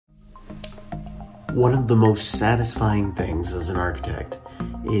One of the most satisfying things as an architect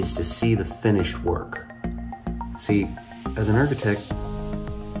is to see the finished work. See, as an architect,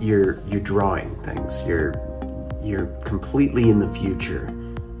 you're drawing things. You're completely in the future.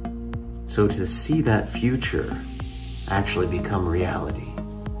 So to see that future actually become reality,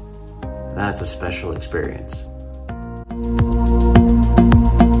 that's a special experience.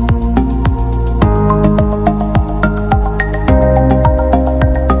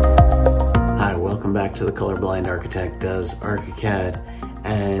 Hi, welcome back to The Colorblind Architect Does Archicad,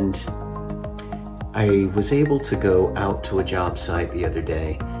 and I was able to go out to a job site the other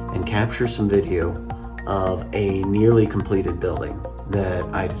day and capture some video of a nearly completed building that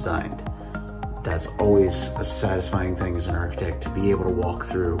I designed. That's always a satisfying thing as an architect, to be able to walk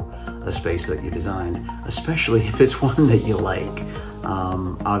through a space that you designed, especially if it's one that you like.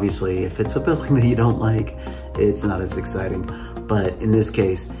 Obviously, if it's a building that you don't like, it's not as exciting. But in this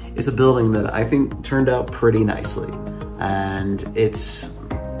case, it's a building that I think turned out pretty nicely. And it's,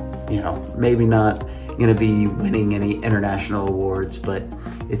 you know, maybe not gonna be winning any international awards, but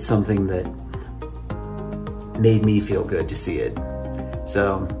it's something that made me feel good to see it.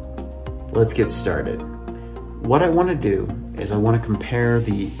 So let's get started. What I want to do is I want to compare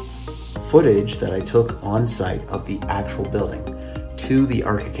the footage that I took on site of the actual building to the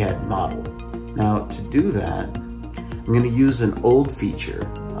Archicad model. Now, to do that, I'm going to use an old feature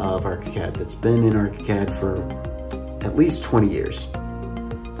of Archicad that's been in Archicad for at least 20 years,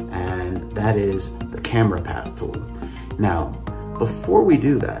 and that is the camera path tool. Now, before we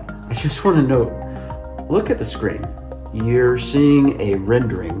do that, I just want to note, look at the screen. You're seeing a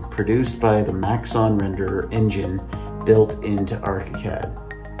rendering produced by the Maxon renderer engine built into Archicad.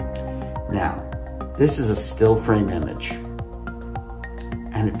 Now, this is a still frame image,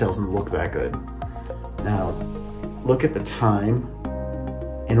 and it doesn't look that good. Now, look at the time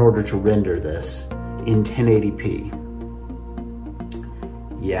in order to render this in 1080p.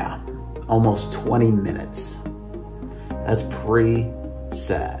 Yeah, almost 20 minutes. That's pretty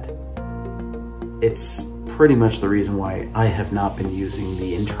sad. It's pretty much the reason why I have not been using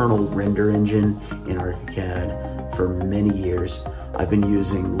the internal render engine in Archicad for many years. I've been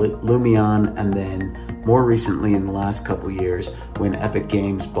using Lumion, and then more recently in the last couple years, when Epic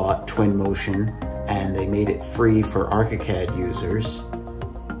Games bought Twinmotion and they made it free for Archicad users,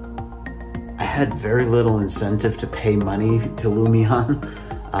 I had very little incentive to pay money to Lumion.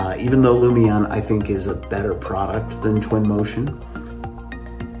 Even though Lumion I think is a better product than Twinmotion,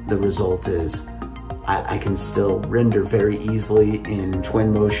 the result is I can still render very easily in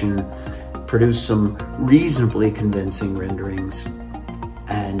Twinmotion, produce some reasonably convincing renderings,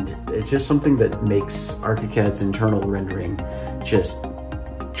 and it's just something that makes Archicad's internal rendering just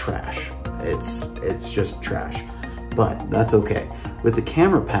trash. It's just trash, but that's okay. With the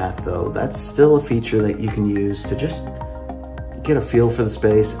camera path though, that's still a feature that you can use to just get a feel for the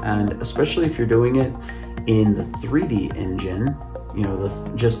space, and especially if you're doing it in the 3D engine, you know,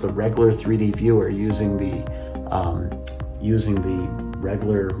 just the regular 3D viewer using the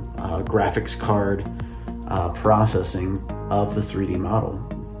regular graphics card processing of the 3D model.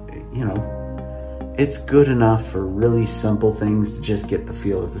 You know, it's good enough for really simple things to just get the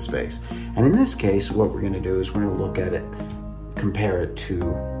feel of the space. And in this case, what we're going to do is we're going to look at it, compare it to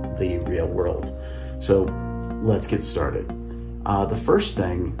the real world. So let's get started. The first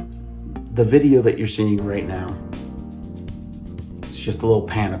thing, the video that you're seeing right now, it's just a little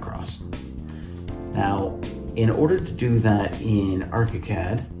pan across. Now, in order to do that in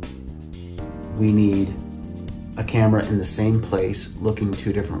Archicad, we need a camera in the same place looking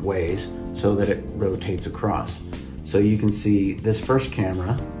two different ways so that it rotates across. So you can see this first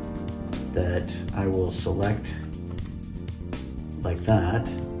camera that I will select like that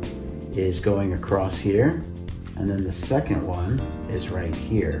is going across here, and then the second one is right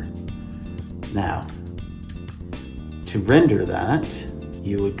here. Now, to render that,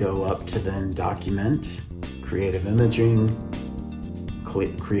 you would go up to then Document, Creative Imaging,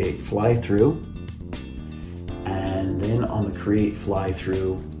 Create Fly-Through, and then on the Create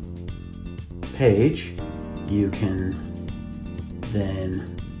Fly-Through page, you can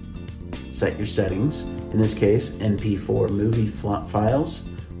then set your settings. In this case, MP4 movie files,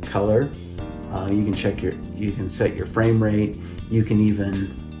 color. You can set your frame rate. You can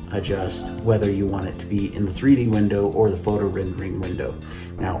even adjust whether you want it to be in the 3D window or the photo rendering window.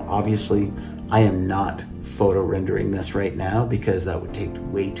 Now, obviously, I am not photo rendering this right now because that would take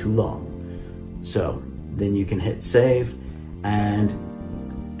way too long. So then you can hit save,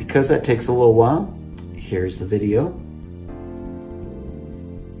 and because that takes a little while, here's the video.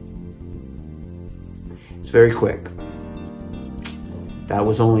 It's very quick. that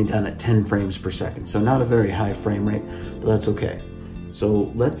was only done at 10 frames per second. So not a very high frame rate, but that's okay.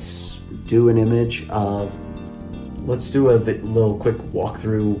 So let's do an image of, let's do a little quick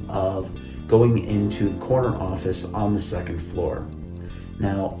walkthrough of going into the corner office on the second floor.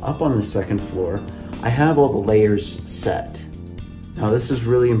 Now, up on the second floor, I have all the layers set. Now this is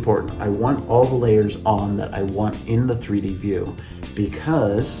really important. I want all the layers on that I want in the 3D view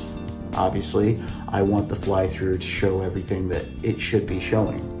because obviously I want the fly-through to show everything that it should be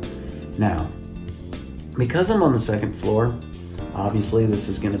showing. Now, because I'm on the second floor, obviously this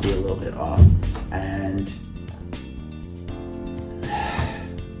is going to be a little bit off, and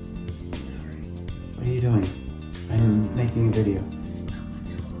what are you doing? I'm making a video.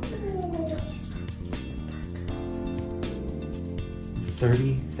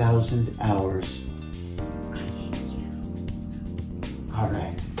 30,000 hours. All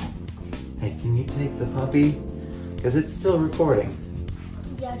right. Hey, can you take the puppy? Because it's still recording.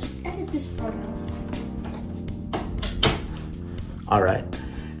 Yeah, just edit this photo. All right.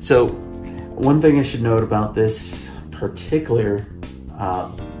 So, one thing I should note about this particular,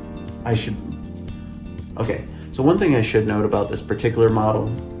 one thing I should note about this particular model,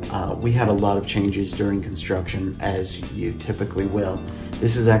 we had a lot of changes during construction, as you typically will.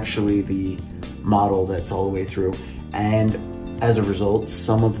 This is actually the model that's all the way through, and as a result,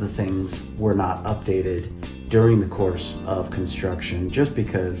 some of the things were not updated during the course of construction, just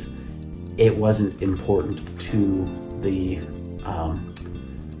because it wasn't important to the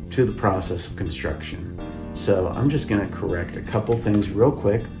process of construction. So I'm just gonna correct a couple things real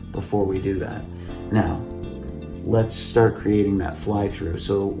quick before we do that. Now, let's start creating that fly through.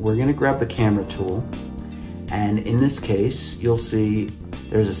 So we're gonna grab the camera tool, and in this case, you'll see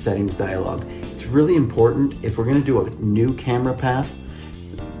there's a settings dialog. It's really important if we're gonna do a new camera path.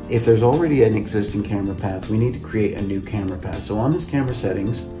 If there's already an existing camera path, we need to create a new camera path. So on this camera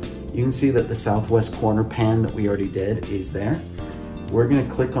settings, you can see that the southwest corner pan that we already did is there. We're gonna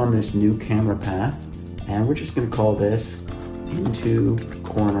click on this new camera path, and we're just gonna call this into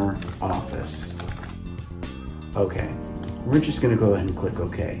corner office. Okay, we're just gonna go ahead and click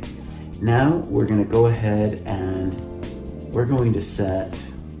OK. Now we're gonna go ahead and we're going to set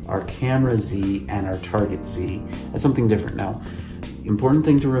our camera Z and our target Z. That's something different now. Important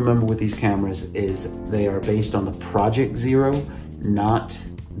thing to remember with these cameras is they are based on the project 0, not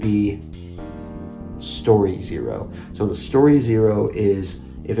the story 0. So the story 0 is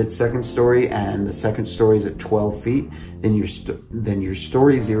if it's second story and the second story is at 12 feet, then your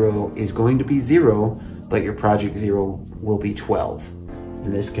story 0 is going to be 0, but your project 0 will be 12.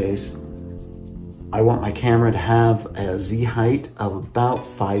 In this case, I want my camera to have a Z height of about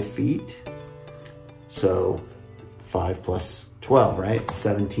 5 feet. So 5 plus 12, right?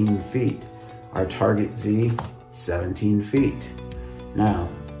 17 feet. Our target Z, 17 feet. Now,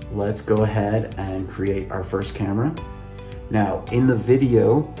 let's go ahead and create our first camera. Now, in the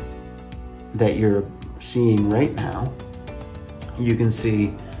video that you're seeing right now, you can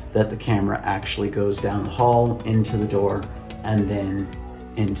see that the camera actually goes down the hall, into the door, and then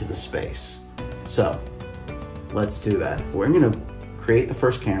into the space. So, let's do that. We're gonna create the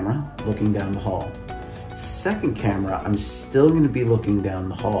first camera, looking down the hall. Second camera, I'm still gonna be looking down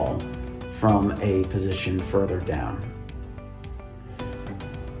the hall from a position further down.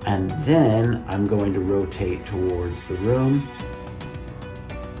 And then I'm going to rotate towards the room.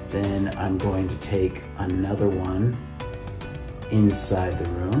 Then I'm going to take another one inside the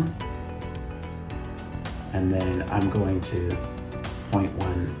room. And then I'm going to point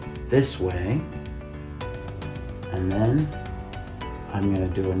one this way. And then I'm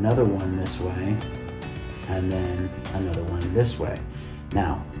going to do another one this way. And then another one this way.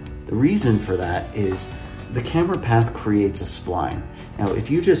 Now, the reason for that is the camera path creates a spline. Now,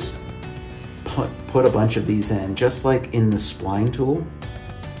 if you just put a bunch of these in, just like in the spline tool,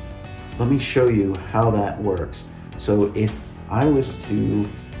 let me show you how that works. So if I was to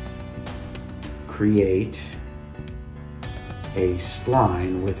create a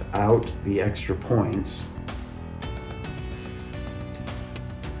spline without the extra points,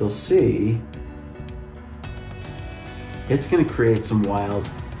 you'll see it's going to create some wild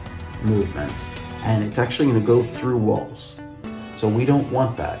movements, and it's actually going to go through walls. So we don't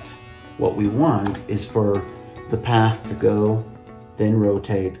want that. What we want is for the path to go, then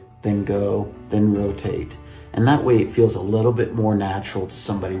rotate, then go, then rotate. And that way it feels a little bit more natural to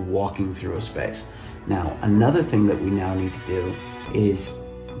somebody walking through a space. Now, another thing that we now need to do is,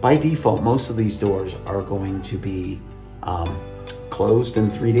 by default, most of these doors are going to be closed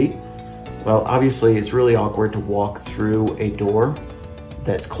in 3D. Well, obviously it's really awkward to walk through a door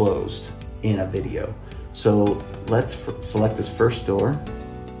that's closed in a video. So let's select this first door.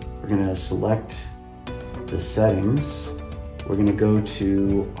 We're gonna select the settings. We're gonna go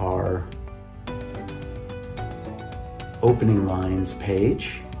to our opening lines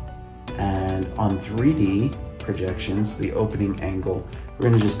page, and on 3D projections, the opening angle, we're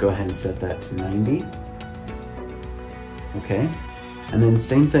gonna just go ahead and set that to 90. Okay, and then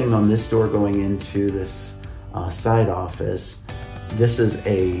same thing on this door going into this side office. This is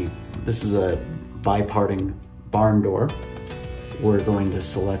a biparting barn door. We're going to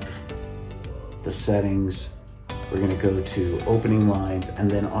select the settings. We're going to go to opening lines, and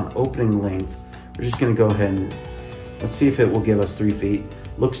then on opening length, we're just going to go ahead and let's see if it will give us 3 feet.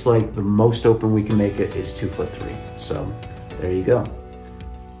 Looks like the most open we can make it is 2'3". So there you go.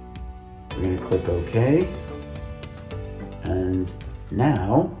 We're going to click OK. And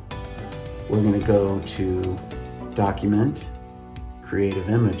now we're going to go to Document, Creative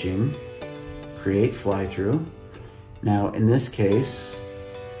Imaging, Create Fly-Through. Now in this case,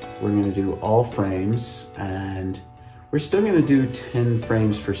 we're going to do all frames, and we're still going to do 10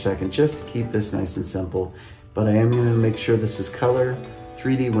 frames per second just to keep this nice and simple. But I am going to make sure this is color,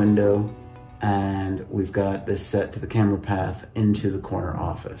 3D window, and we've got this set to the camera path into the corner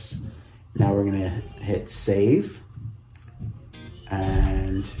office. Now we're going to hit save,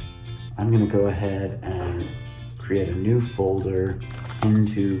 and I'm going to go ahead and create a new folder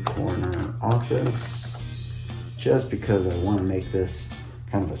into corner office, just because I want to make this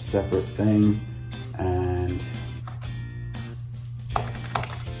kind of a separate thing. And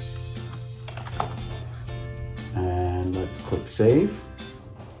let's click save.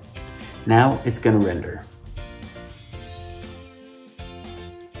 Now it's going to render.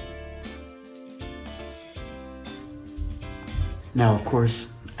 Now, of course,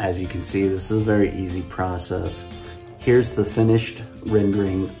 as you can see, this is a very easy process. Here's the finished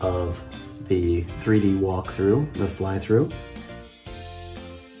rendering of the 3D walkthrough, the fly-through.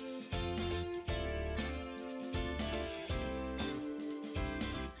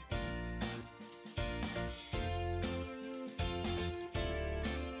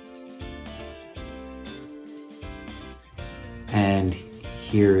 And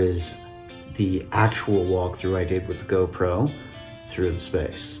here is the actual walkthrough I did with the GoPro through the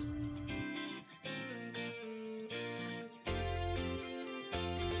space.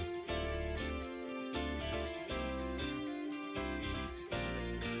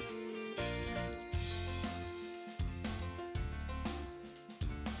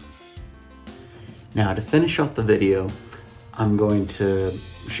 Now, to finish off the video, I'm going to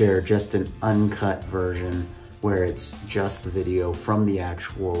share just an uncut version where it's just the video from the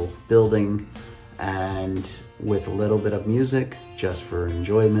actual building, and with a little bit of music just for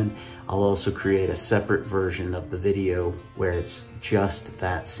enjoyment. I'll also create a separate version of the video where it's just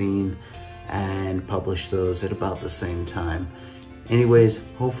that scene and publish those at about the same time. Anyways,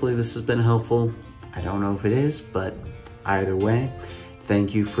 hopefully this has been helpful. I don't know if it is, but either way,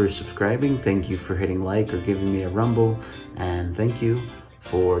 thank you for subscribing, thank you for hitting like or giving me a rumble, and thank you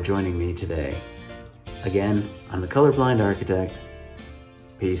for joining me today. Again, I'm the Colorblind Architect.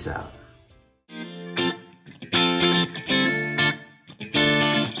 Peace out.